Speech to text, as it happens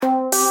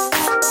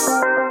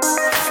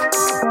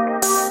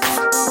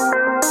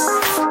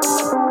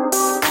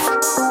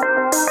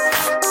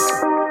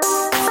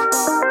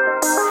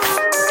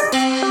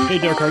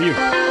Derek. How are you?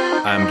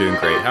 I'm doing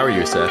great. How are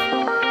you, Seth?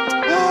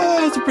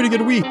 It's a pretty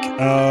good week.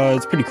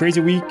 It's a pretty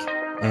crazy week.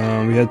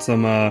 We had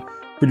some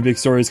pretty big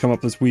stories come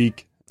up this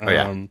week.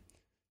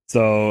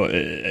 So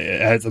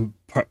it has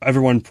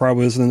everyone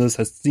probably listening to this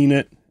has seen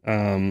it.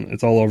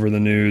 It's all over the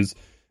news.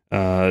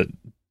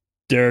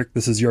 Derek,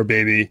 this is your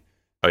baby.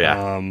 Oh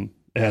yeah.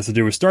 It has to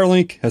do with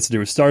Starlink. Has to do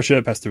with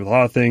Starship. Has to do with a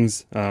lot of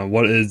things.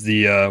 What is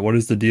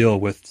the deal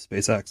with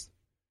SpaceX?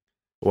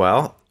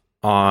 Well,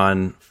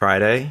 on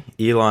Friday,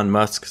 Elon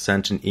Musk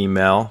sent an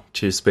email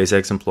to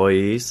SpaceX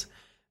employees,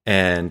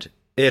 and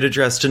it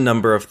addressed a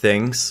number of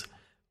things,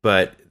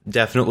 but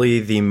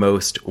definitely the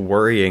most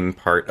worrying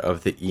part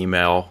of the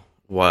email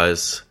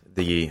was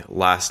the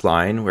last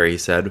line where he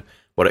said,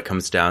 what it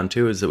comes down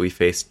to is that we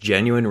face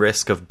genuine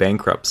risk of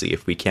bankruptcy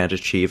if we can't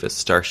achieve a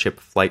Starship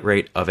flight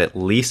rate of at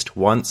least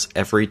once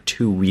every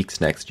 2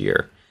 weeks next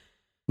year.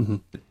 Mm-hmm.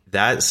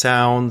 That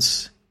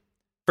sounds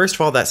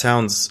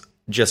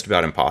just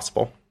about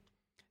impossible.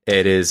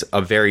 It is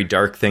a very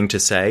dark thing to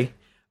say,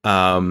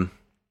 and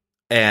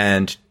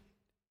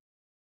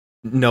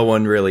no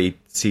one really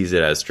sees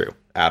it as true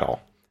at all.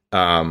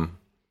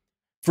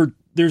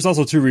 There's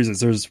also two reasons.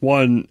 There's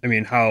one, I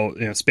mean, how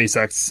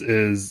SpaceX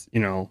is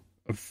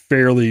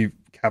fairly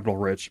capital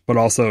rich, but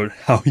also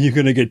how you're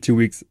going to get 2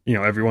 weeks,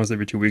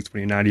 every 2 weeks when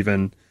you're not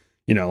even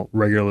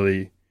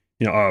regularly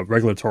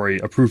regulatory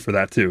approved for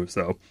that too.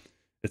 So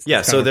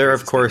so they're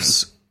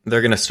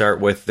they're going to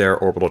start with their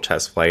orbital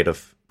test flight,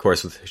 of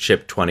course, with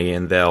Ship 20,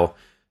 and they'll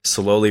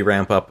slowly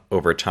ramp up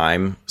over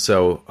time.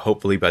 So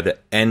hopefully by the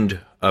end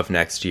of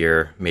next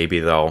year, maybe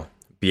they'll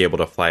be able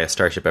to fly a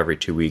Starship every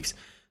 2 weeks.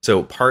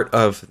 So part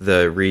of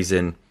the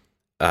reason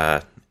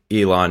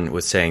Elon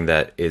was saying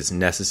that is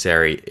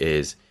necessary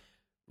is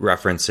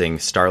referencing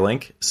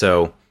Starlink.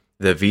 So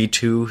the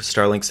V2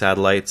 Starlink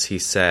satellites, he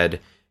said,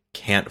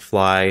 can't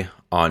fly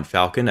on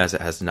Falcon as it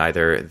has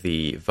neither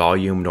the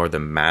volume nor the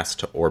mass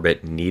to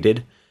orbit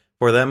needed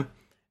for them,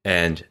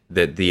 and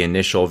that the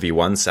initial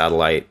V1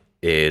 satellite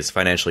is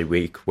financially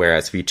weak,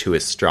 whereas V2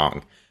 is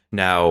strong.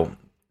 Now,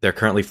 they're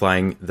currently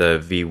flying the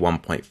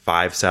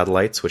V1.5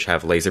 satellites, which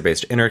have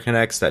laser-based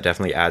interconnects. That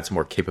definitely adds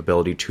more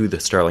capability to the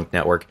Starlink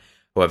network.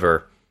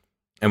 However,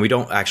 and we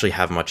don't actually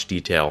have much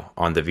detail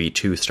on the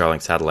V2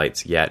 Starlink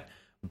satellites yet,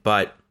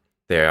 but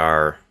they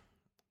are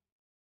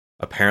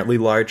apparently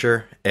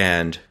larger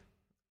and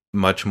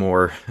much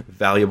more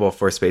valuable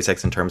for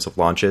SpaceX in terms of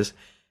launches.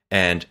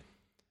 And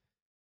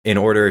in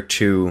order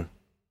to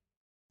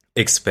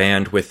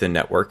expand with the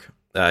network,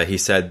 he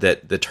said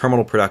that the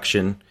terminal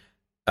production,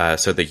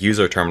 so the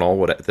user terminal,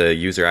 what the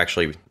user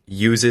actually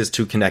uses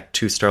to connect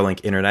to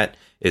Starlink internet,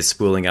 is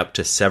spooling up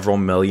to several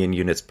million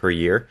units per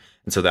year.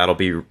 And so that'll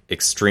be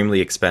extremely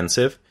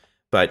expensive.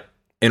 But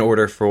in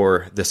order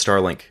for the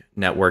Starlink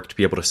network to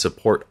be able to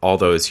support all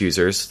those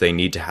users, they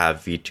need to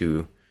have the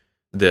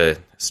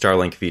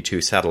Starlink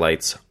V2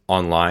 satellites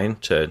online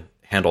to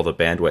handle the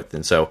bandwidth.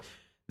 And so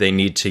they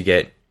need to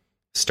get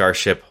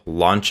Starship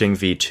launching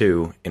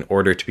V2 in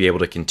order to be able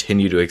to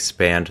continue to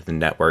expand the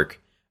network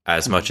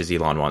as much as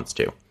Elon wants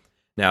to.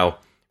 Now,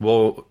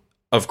 we'll,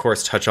 of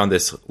course, touch on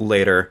this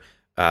later.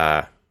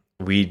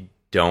 We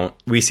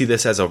see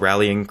this as a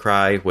rallying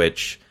cry,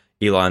 which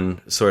Elon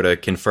sort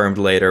of confirmed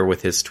later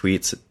with his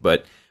tweets,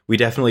 but we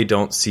definitely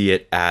don't see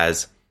it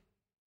as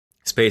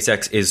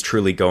SpaceX is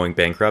truly going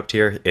bankrupt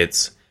here.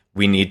 It's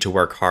we need to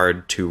work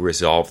hard to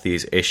resolve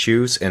these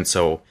issues, and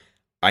so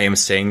I am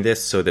saying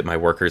this so that my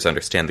workers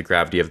understand the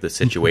gravity of the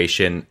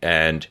situation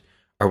and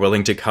are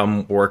willing to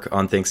come work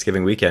on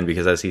Thanksgiving weekend,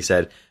 because as he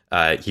said,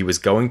 he was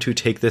going to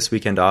take this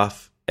weekend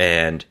off,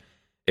 and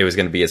it was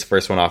going to be his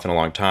first one off in a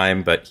long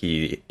time, but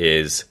he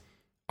is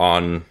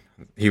on...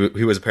 He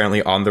was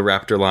apparently on the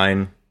Raptor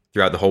line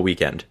throughout the whole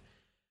weekend.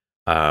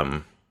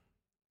 Yeah,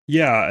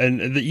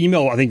 and the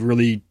email, I think,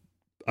 really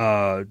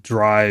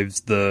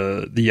drives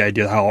the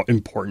idea of how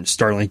important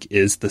Starlink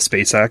is to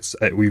SpaceX.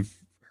 We've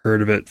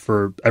heard of it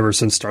ever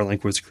since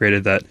Starlink was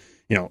created, that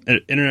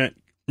internet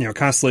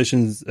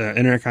constellations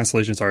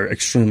are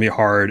extremely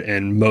hard,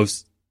 and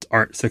most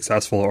aren't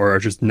successful or are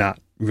just not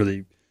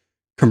really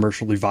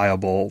commercially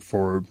viable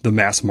for the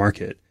mass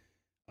market.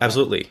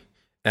 Absolutely.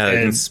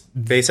 And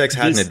SpaceX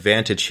had an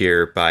advantage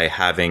here by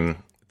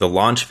having the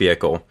launch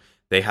vehicle.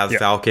 They have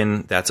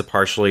Falcon. That's a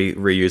partially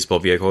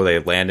reusable vehicle. They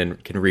land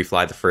and can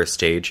refly the first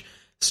stage.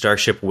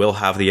 Starship will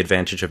have the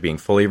advantage of being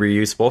fully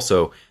reusable,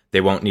 so they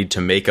won't need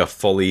to make a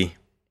fully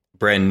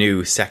brand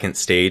new second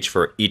stage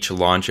for each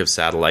launch of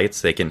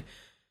satellites. They can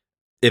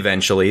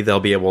eventually,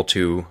 they'll be able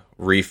to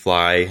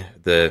refly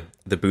the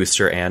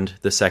booster and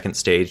the second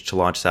stage to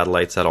launch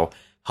satellites. That'll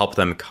help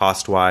them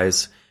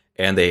cost-wise,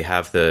 and they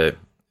have the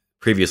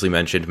previously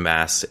mentioned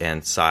mass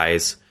and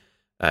size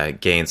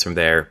gains from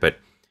there. But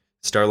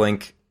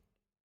Starlink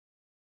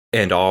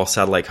and all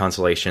satellite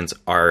constellations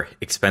are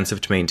expensive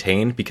to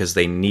maintain because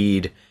they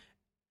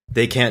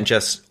can't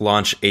just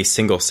launch a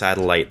single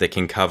satellite that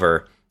can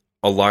cover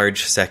a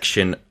large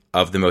section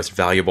of the most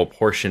valuable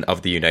portion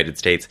of the United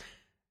States.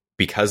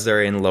 Because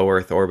they're in low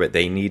Earth orbit,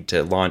 they need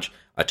to launch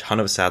a ton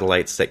of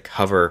satellites that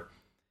cover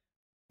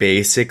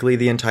basically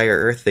the entire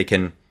Earth. They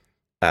can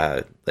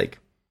like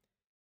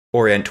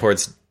orient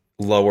towards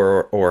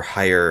lower or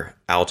higher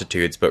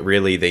altitudes, but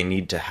really they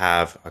need to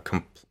have a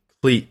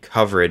complete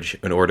coverage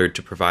in order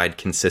to provide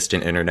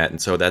consistent internet.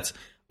 And so that's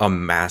a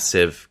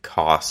massive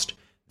cost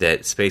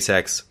that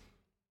SpaceX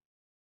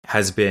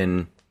has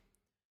been.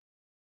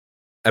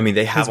 I mean,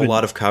 they have a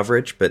lot of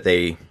coverage, but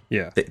they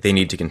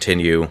need to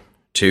continue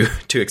to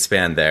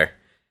expand there.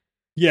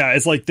 Yeah,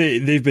 it's like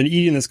they've been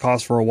eating this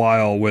cost for a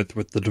while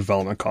with the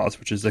development cost,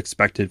 which is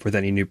expected with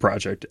any new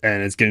project,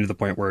 and it's getting to the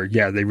point where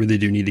they really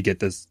do need to get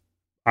this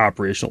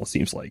operational. It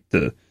seems like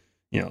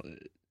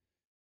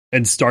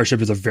and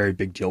Starship is a very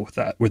big deal with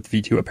that, with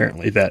V2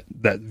 apparently. That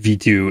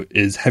V2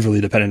 is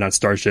heavily dependent on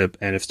Starship,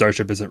 and if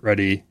Starship isn't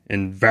ready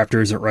and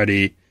Raptor isn't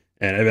ready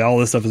and if all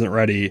this stuff isn't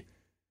ready,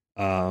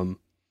 I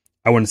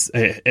wouldn't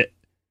say it.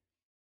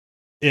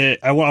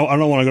 I don't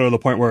want to go to the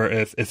point where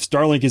if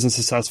Starlink isn't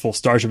successful,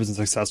 Starship isn't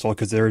successful,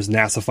 because there is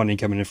NASA funding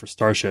coming in for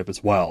Starship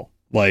as well.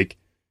 Like,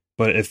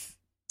 but if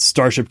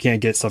Starship can't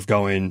get stuff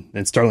going,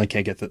 and Starlink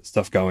can't get the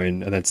stuff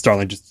going, and then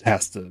Starlink just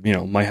has to,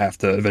 might have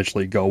to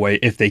eventually go away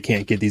if they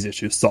can't get these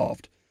issues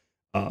solved.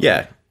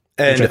 And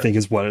which I think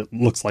is what it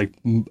looks like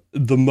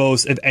the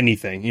most, if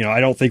anything. I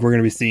don't think we're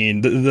going to be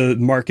seeing the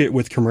market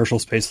with commercial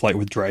spaceflight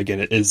with Dragon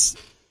is,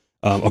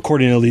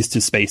 according at least to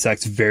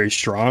SpaceX, very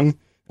strong.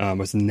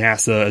 With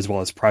NASA as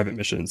well as private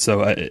missions.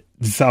 So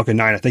Falcon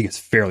 9, I think, is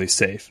fairly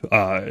safe.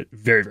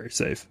 Very, very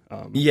safe.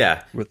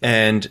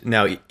 And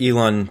now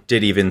Elon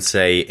did even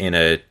say in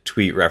a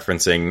tweet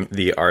referencing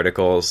the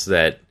articles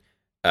that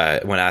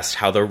when asked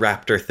how the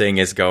Raptor thing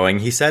is going,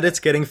 he said it's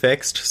getting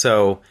fixed.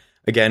 So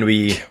again,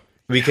 we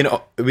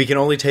can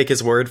only take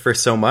his word for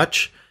so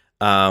much.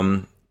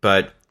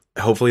 But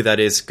hopefully that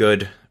is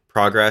good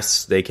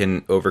progress. They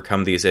can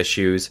overcome these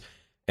issues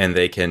and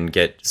they can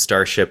get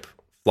Starship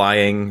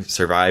flying,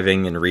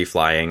 surviving, and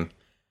reflying.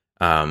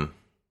 Because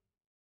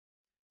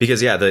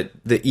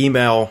the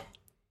email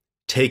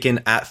taken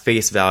at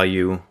face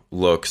value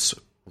looks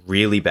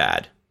really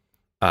bad.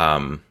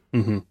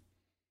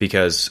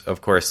 Because of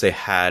course they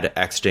had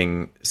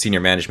exiting senior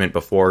management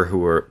before who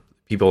were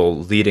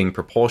people leading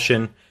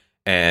propulsion,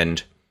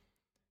 and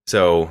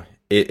so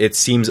it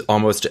seems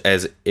almost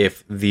as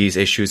if these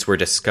issues were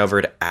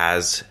discovered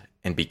as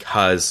and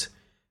because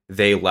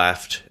they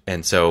left,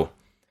 and so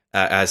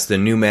as the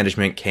new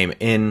management came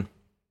in,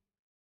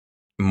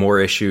 more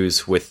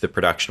issues with the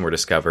production were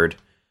discovered,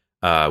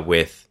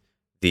 with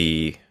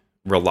the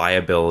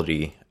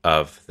reliability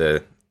of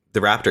the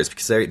Raptors,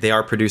 because they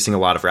are producing a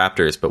lot of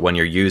Raptors, but when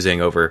you're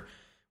using over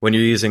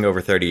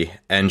 30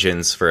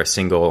 engines for a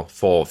single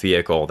full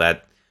vehicle,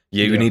 that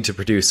you need to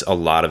produce a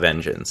lot of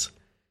engines,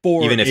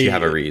 even if you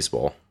have a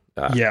reusable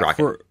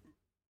rocket.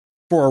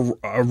 For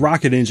a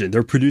rocket engine,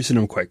 they're producing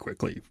them quite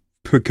quickly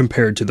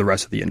compared to the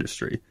rest of the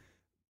industry.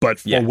 But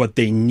for what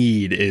they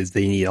need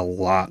a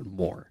lot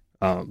more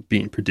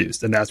being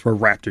produced. And that's where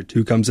Raptor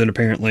 2 comes in,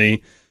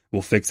 apparently.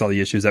 We'll fix all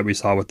the issues that we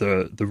saw with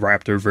the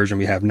Raptor version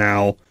we have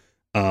now.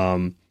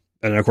 And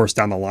then, of course,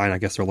 down the line, I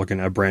guess they're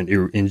looking at a brand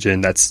new engine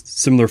that's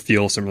similar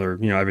feel, similar,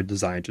 every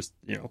design. Just,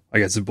 I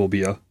guess it will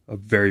be a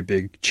very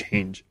big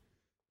change.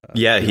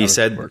 He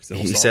said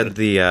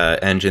the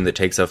engine that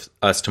takes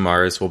us to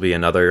Mars will be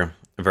another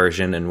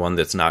version and one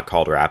that's not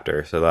called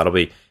Raptor. So that'll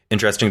be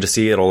interesting to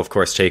see. It'll, of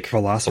course, take a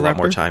lot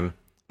more time.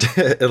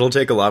 It'll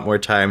take a lot more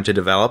time to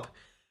develop,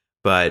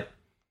 but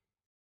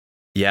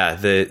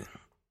the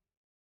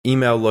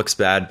email looks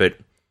bad. But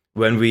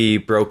when we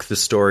broke the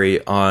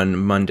story on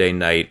Monday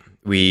night,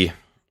 we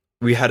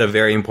had a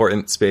very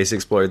important Space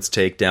Explorers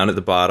take down at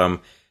the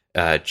bottom,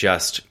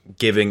 just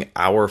giving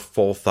our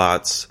full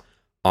thoughts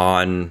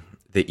on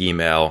the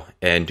email,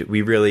 and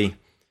we really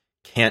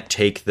can't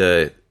take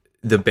the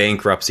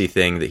bankruptcy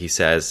thing that he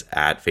says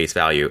at face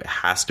value. It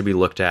has to be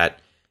looked at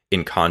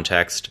in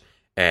context.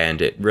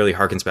 And it really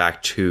harkens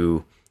back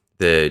to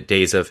the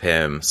days of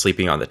him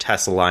sleeping on the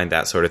Tesla line,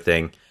 that sort of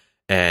thing.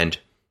 And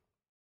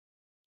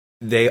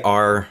they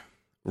are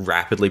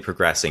rapidly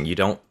progressing.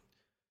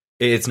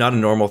 It's not a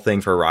normal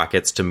thing for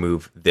rockets to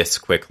move this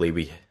quickly.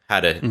 We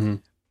had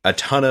a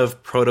ton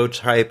of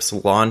prototypes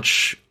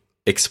launch,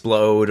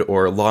 explode,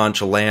 or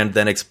launch, land,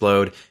 then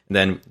explode. And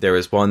then there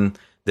was one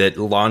that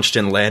launched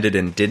and landed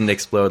and didn't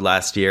explode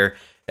last year.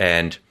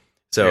 And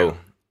so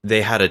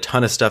they had a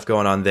ton of stuff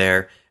going on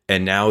there.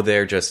 And now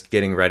they're just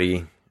getting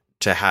ready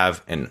to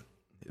have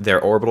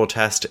their orbital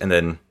test, and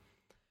then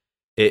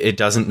it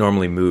doesn't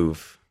normally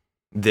move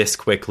this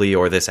quickly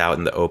or this out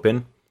in the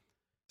open.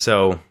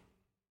 So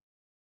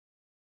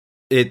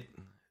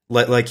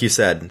like you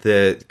said,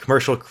 the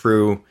commercial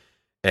crew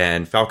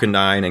and Falcon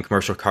 9 and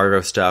commercial cargo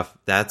stuff,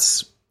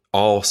 that's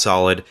all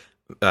solid.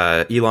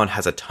 Elon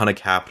has a ton of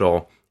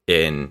capital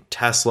in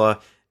Tesla.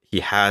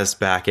 He has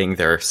backing.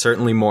 There are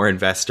certainly more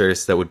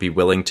investors that would be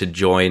willing to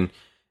join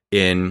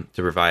in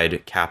to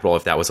provide capital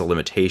if that was a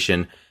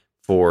limitation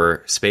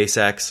for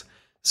SpaceX.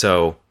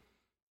 So,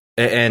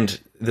 and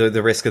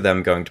the risk of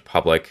them going to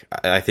public,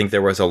 I think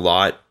there was a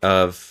lot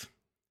of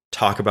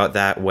talk about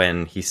that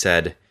when he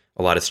said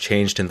a lot has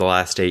changed in the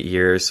last 8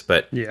 years,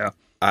 but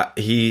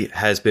he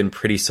has been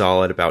pretty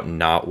solid about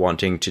not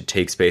wanting to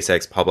take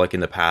SpaceX public in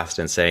the past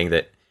and saying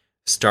that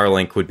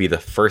Starlink would be the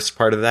first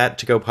part of that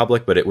to go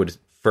public, but it would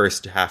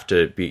first have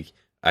to be,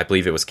 I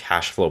believe it was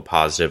cash flow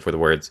positive were the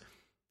words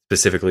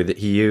specifically that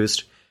he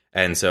used.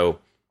 And so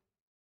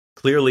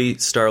clearly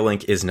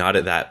Starlink is not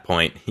at that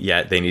point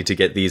yet. They need to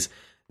get these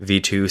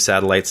V2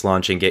 satellites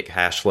launching, get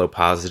cash flow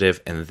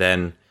positive, and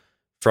then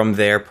from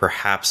there,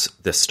 perhaps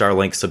the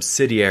Starlink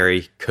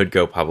subsidiary could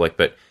go public.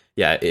 But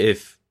yeah,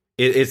 if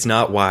it's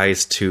not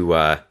wise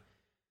to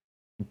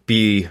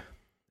be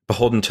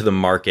beholden to the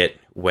market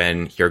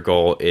when your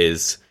goal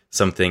is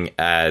something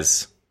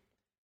as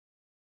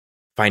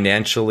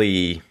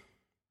financially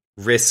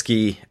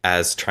risky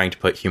as trying to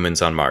put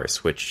humans on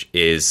Mars, which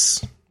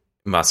is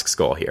Musk's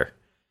goal here.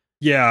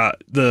 Yeah,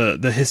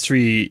 the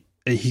history,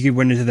 he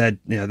went into that,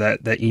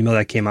 that email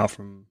that came out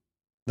from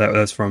that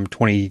was from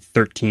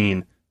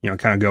 2013,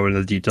 kind of go into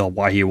the detail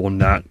why he will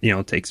not,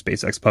 take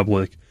SpaceX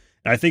public.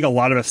 And I think a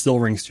lot of it still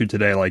rings true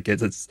today. Like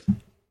it's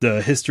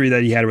the history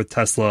that he had with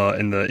Tesla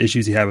and the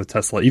issues he had with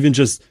Tesla. Even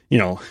just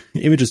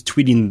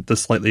tweeting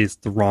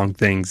the wrong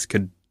things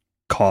could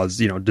cause,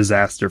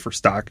 disaster for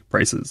stock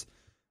prices,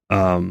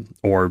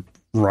 or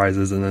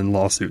rises and then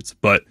lawsuits.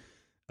 But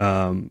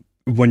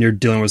when you're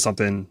dealing with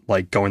something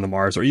like going to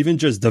Mars or even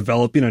just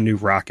developing a new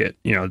rocket,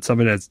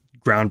 something that's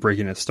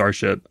groundbreaking as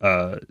Starship,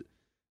 the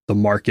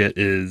market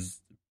is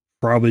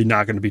probably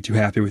not going to be too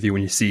happy with you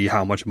when you see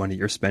how much money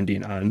you're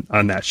spending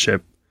on that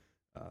ship,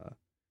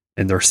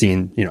 and they're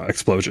seeing,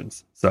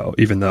 explosions. So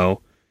even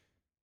though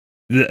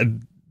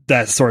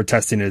that sort of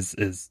testing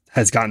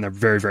has gotten there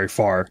very, very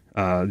far,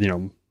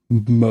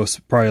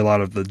 probably a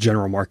lot of the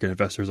general market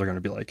investors are going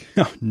to be like,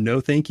 oh,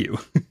 no, thank you.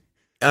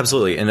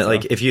 Absolutely. And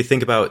like, if you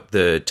think about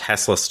the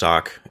Tesla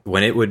stock,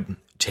 when it would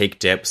take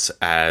dips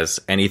as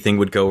anything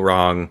would go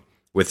wrong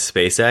with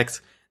SpaceX,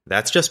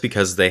 that's just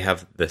because they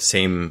have the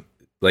same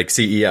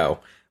CEO.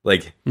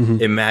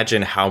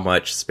 Imagine how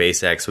much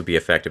SpaceX would be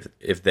affected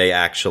if they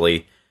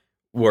actually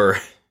were,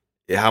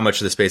 how much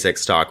the SpaceX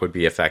stock would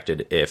be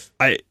affected if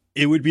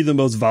it would be the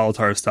most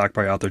volatile stock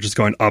probably out there, just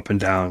going up and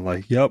down.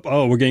 Like, yep,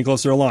 oh, we're getting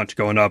closer to launch,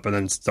 going up, and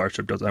then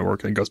Starship doesn't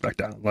work and it goes back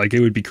down. Like,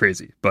 it would be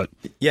crazy. But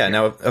yeah,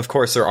 now of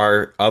course there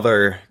are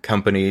other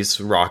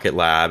companies, Rocket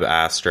Lab,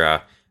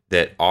 Astra,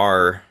 that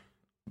are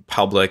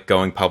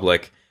going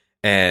public,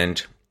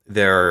 and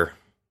there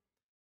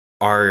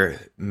are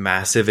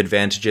massive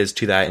advantages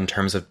to that in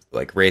terms of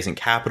raising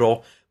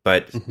capital,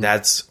 but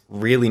that's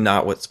really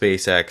not what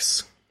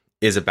SpaceX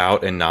is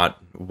about and not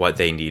what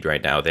they need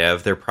right now. They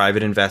have their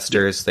private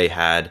investors. They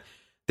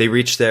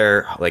reached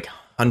their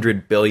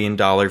 $100 billion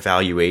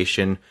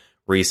valuation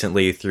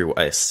recently through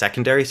a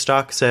secondary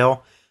stock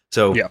sale.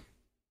 So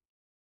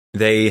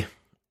they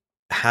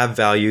have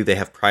value. They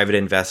have private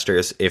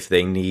investors if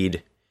they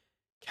need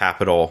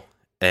capital.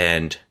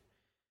 And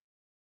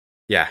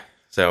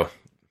so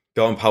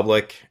going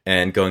public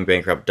and going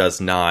bankrupt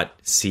does not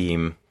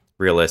seem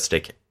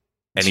realistic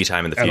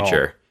anytime in the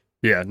future.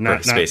 Yeah,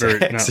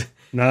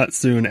 not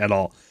soon at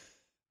all.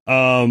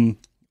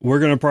 We're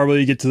going to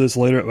probably get to this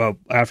later,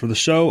 after the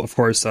show. Of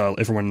course,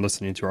 everyone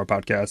listening to our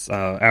podcast,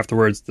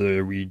 afterwards,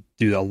 we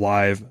do a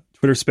live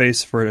Twitter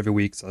space for it every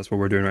week. So that's what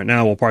we're doing right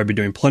now. We'll probably be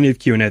doing plenty of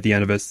Q&A at the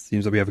end of it.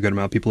 Seems like we have a good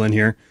amount of people in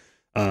here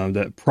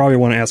that probably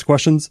want to ask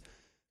questions.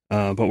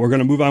 But we're going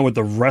to move on with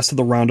the rest of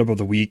the roundup of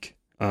the week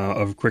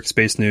of quick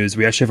space news.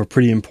 We actually have a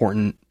pretty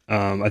important,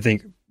 I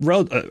think,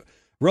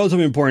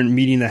 relatively important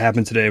meeting that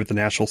happened today with the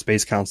National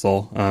Space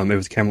Council. It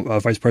was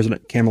Vice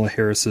President Kamala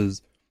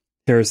Harris'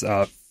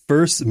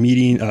 first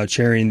meeting,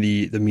 chairing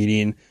the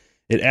meeting.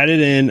 It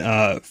added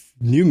in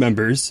new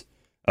members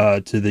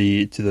to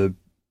the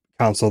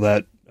council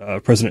that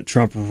President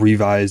Trump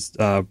revised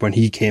when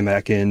he came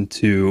back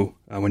into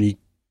when he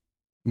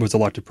was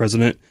elected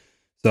president.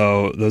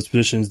 So those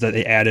positions that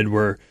they added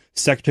were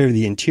Secretary of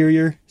the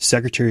Interior,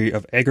 Secretary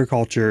of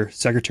Agriculture,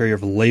 Secretary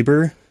of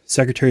Labor,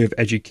 Secretary of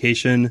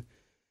Education,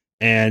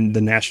 and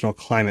the National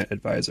Climate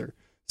Advisor.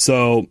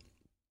 So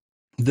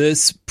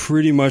this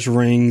pretty much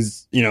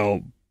rings,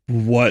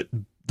 what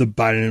the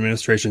Biden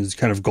administration's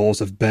kind of goals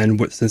have been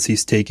since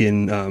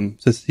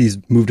he's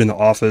moved into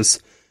office.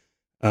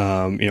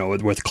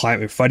 With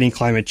fighting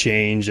climate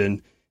change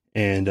and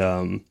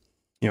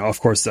of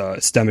course,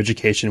 STEM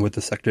education with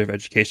the Secretary of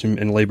Education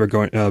and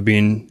Labor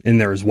being in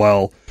there as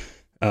well.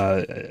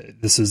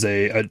 This is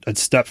a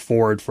step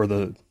forward for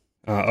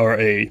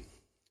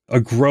a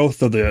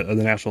growth of the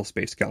National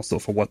Space Council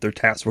for what their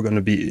tasks were going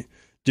to be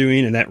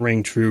doing, and that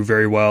rang true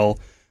very well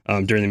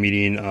during the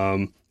meeting.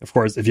 Of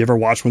course, if you ever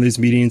watch one of these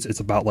meetings, it's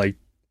about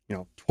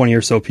 20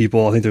 or so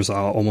people. I think there's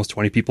almost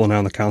 20 people now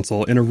in the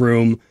council in a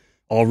room,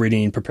 all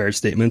reading prepared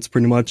statements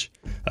pretty much.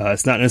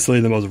 It's not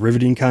necessarily the most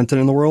riveting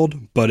content in the world,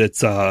 but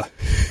it's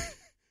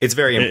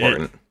very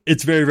important.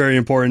 It's very, very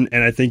important,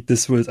 and I think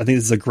this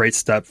is a great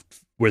step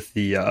with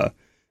the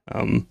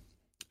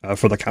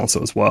for the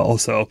council as well.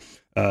 So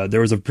there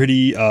was a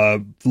pretty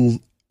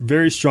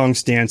very strong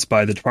stance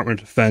by the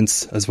Department of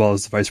Defense as well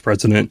as the Vice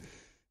President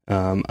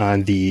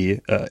on the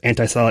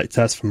anti-satellite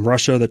test from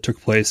Russia that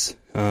took place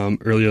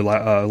earlier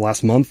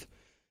last month.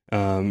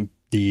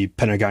 The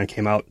Pentagon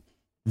came out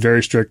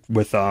very strict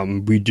with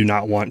we do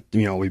not want,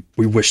 we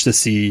wish to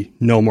see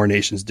no more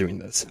nations doing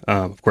this.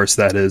 Of course,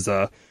 that is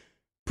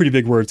pretty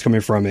big words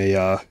coming from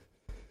the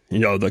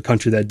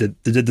country that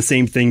did the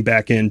same thing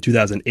back in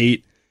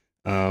 2008.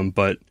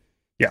 But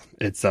yeah,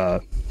 it's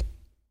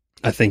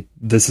I think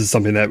this is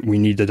something that we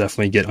need to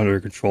definitely get under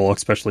control,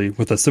 especially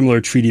with a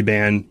similar treaty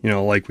ban,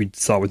 like we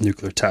saw with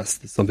nuclear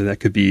tests. It's something that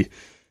could be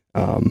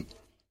something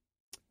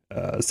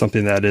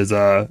that is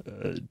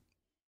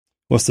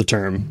what's the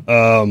term?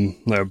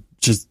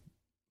 Just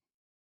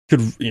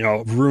could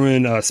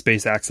ruin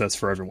space access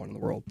for everyone in the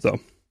world. So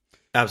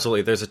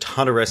absolutely, there's a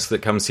ton of risk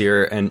that comes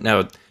here, and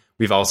now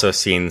we've also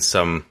seen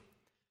some.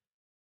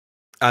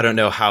 I don't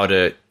know how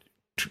to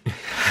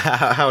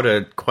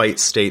quite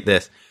state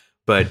this,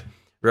 but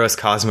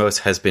Roscosmos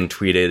has been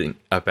tweeting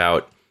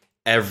about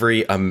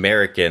every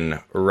American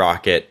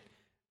rocket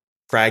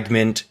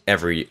fragment,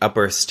 every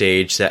upper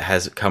stage that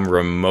has come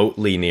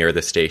remotely near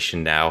the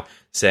station now,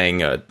 saying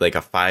like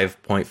a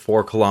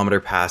 5.4 kilometer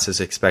pass is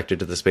expected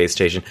to the space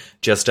station,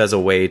 just as a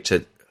way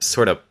to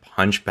sort of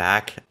punch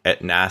back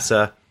at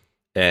NASA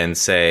and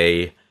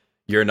say,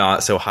 you're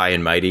not so high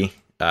and mighty.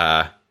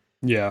 Well,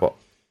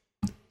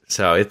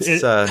 so it's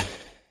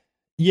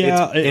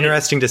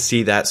interesting to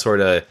see that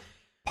sort of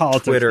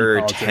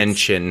Twitter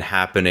tension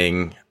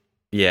happening.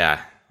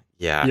 Yeah,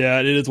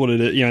 it is what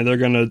it is. They're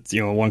gonna,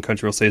 one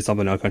country will say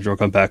something, another country will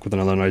come back with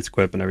another nice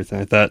quip and everything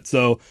like that.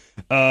 So,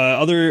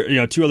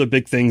 two other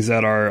big things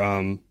that are,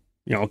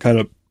 kind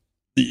of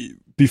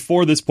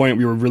before this point,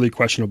 we were really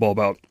questionable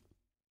about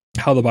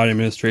how the Biden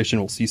administration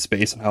will see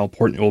space and how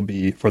important it will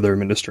be for their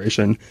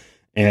administration.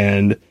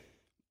 And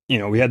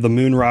we had the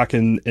moon rock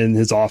in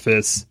his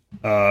office,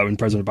 in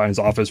President Biden's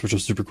office, which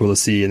was super cool to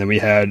see. And then we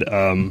had,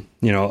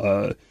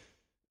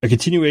 a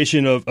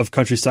continuation of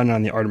countries signing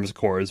on the Artemis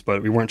Accords,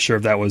 but we weren't sure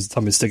if that was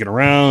something sticking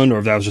around or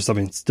if that was just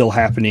something still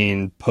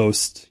happening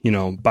post,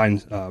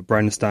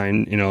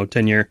 Bridenstine,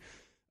 tenure.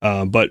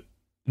 But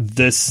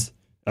this,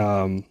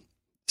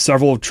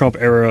 several Trump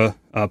era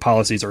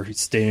policies are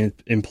staying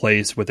in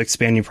place with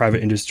expanding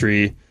private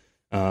industry.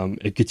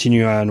 It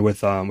continue on with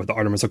the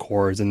Artemis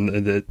Accords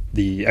and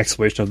the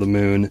exploration of the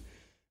moon,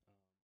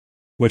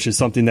 which is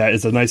something that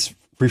is a nice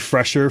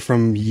refresher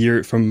from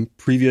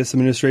previous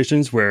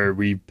administrations, where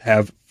we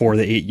have 4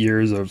 to 8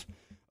 years of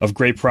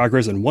great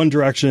progress in one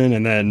direction,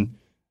 and then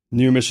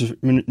new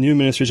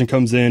administration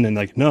comes in and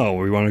like, no,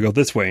 we want to go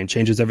this way, and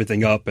changes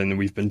everything up, and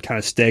we've been kind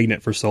of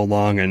stagnant for so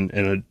long,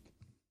 and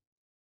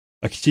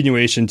a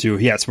continuation to,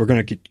 yes, we're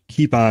going to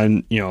keep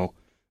on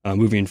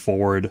moving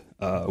forward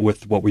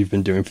with what we've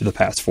been doing for the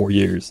past 4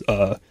 years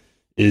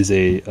is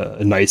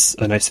a nice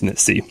thing to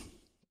see.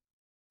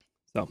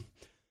 So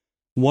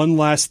one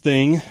last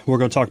thing we're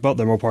going to talk about,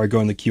 then we'll probably go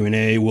in the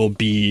Q&A, will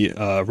be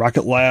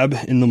Rocket Lab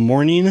in the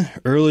morning,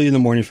 early in the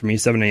morning for me,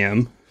 7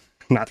 a.m.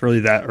 Not really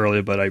that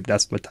early, but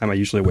that's what time I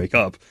usually wake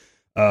up.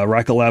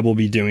 Rocket Lab will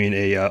be doing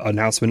a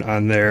announcement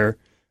on their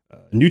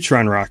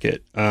Neutron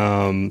rocket.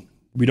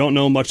 We don't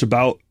know much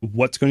about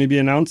what's going to be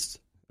announced.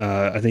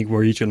 I think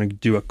we're each going to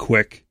do a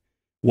quick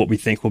what we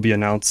think will be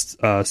announced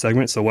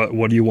segment. So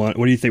what do you want?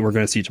 What do you think we're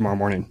going to see tomorrow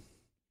morning?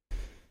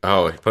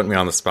 Oh, you put me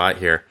on the spot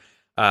here.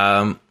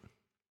 Now,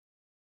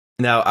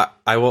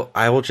 I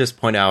will just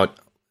point out,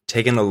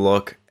 taking a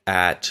look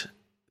at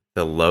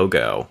the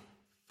logo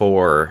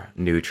for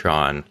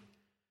Neutron,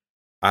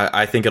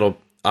 I think it'll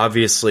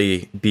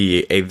obviously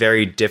be a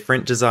very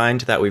different design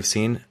to that we've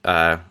seen.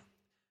 That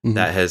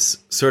has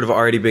sort of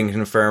already been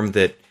confirmed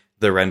that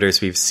the renders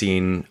we've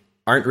seen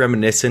aren't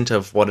reminiscent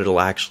of what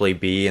it'll actually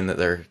be, and that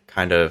they're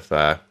kind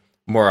of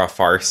more a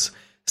farce.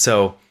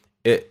 So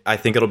I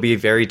think it'll be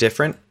very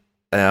different.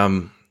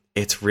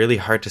 It's really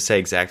hard to say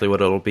exactly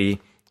what it'll be.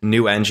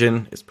 New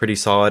engine is pretty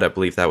solid. I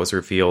believe that was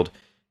revealed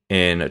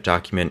in a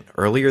document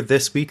earlier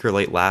this week or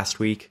late last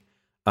week.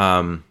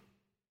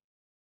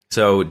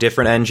 So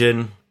different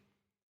engine,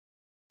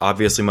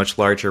 obviously much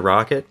larger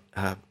rocket.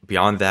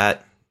 Beyond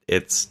that,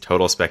 it's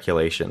total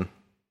speculation.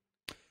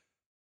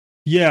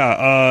 Yeah,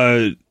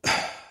 I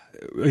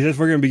guess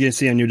we're going to begin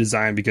seeing a new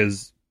design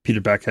because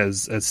Peter Beck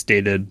has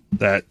stated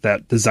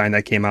that design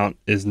that came out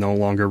is no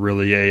longer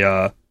really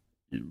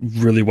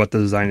really what the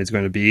design is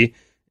going to be.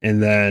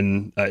 And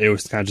then it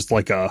was kind of just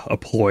like a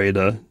ploy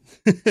to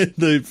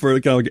for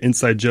kind of like an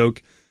inside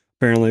joke,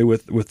 apparently,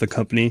 with the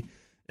company.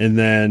 And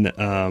then it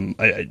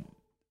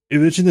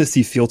was interesting to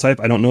see fuel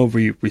type. I don't know if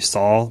we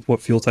saw what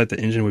fuel type the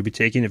engine would be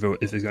taking. If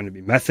it's going to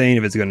be methane,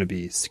 if it's going to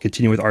be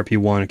continue with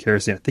RP1 or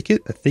kerosene. I think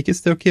it's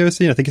still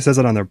kerosene. I think it says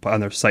it on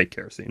their site,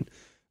 kerosene.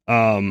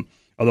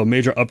 Although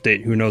major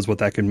update, who knows what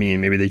that could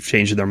mean? Maybe they've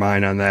changed their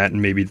mind on that,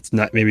 and maybe it's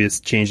not. Maybe it's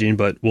changing,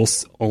 but we'll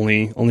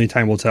only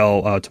time will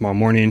tell tomorrow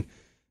morning.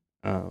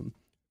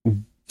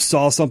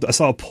 Saw something. I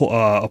saw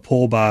a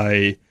poll by,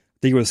 I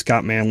think it was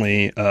Scott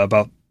Manley,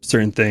 about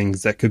certain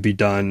things that could be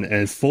done,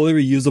 and fully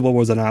reusable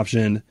was an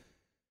option.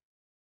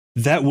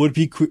 That would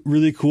be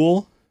really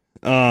cool.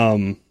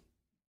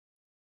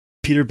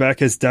 Peter Beck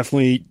has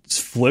definitely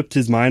flipped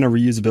his mind on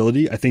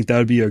reusability. I think that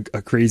would be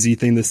a crazy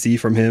thing to see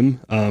from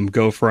him.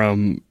 Go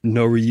from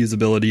no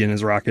reusability in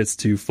his rockets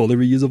to fully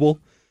reusable.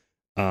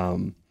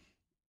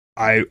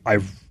 I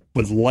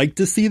would like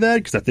to see that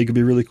because I think it'd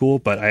be really cool,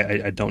 but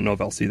I don't know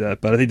if I'll see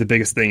that. But I think the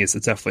biggest thing is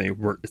it's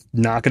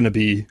not going to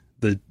be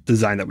the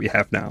design that we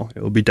have now.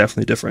 It will be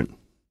definitely different.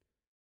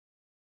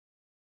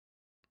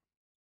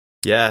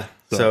 Yeah.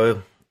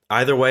 So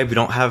either way, we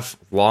don't have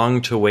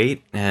long to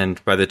wait.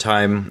 And by the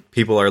time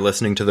people are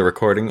listening to the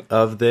recording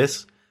of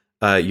this,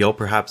 you'll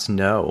perhaps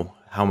know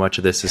how much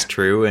of this is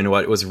true and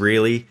what was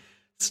really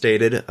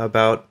stated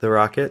about the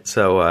rocket.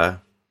 So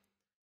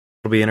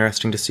it'll be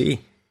interesting to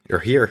see or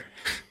hear.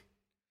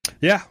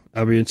 Yeah,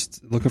 I'll be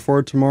looking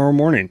forward to tomorrow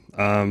morning.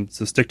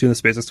 So stick tuned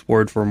to SpaceX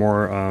Forward for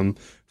more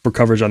for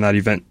coverage on that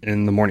event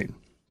in the morning.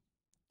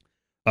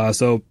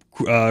 So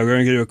we're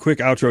going to do a quick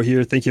outro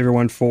here. Thank you,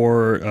 everyone,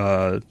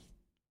 for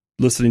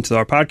listening to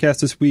our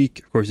podcast this week.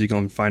 Of course, you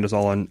can find us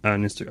all on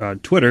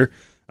Twitter.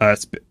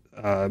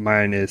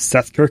 Mine is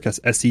Seth Kirk. That's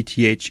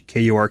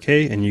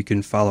SETHKURK. And you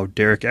can follow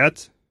Derek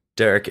at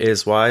Derek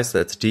is Wise.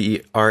 That's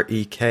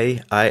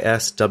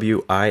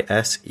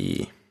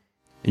DEREKISWISE.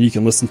 And you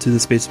can listen to the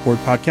Spaceport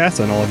podcast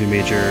on all of your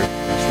major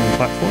streaming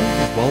platforms,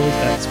 as well as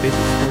at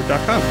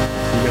spacexport.com.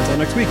 See you guys all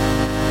next week.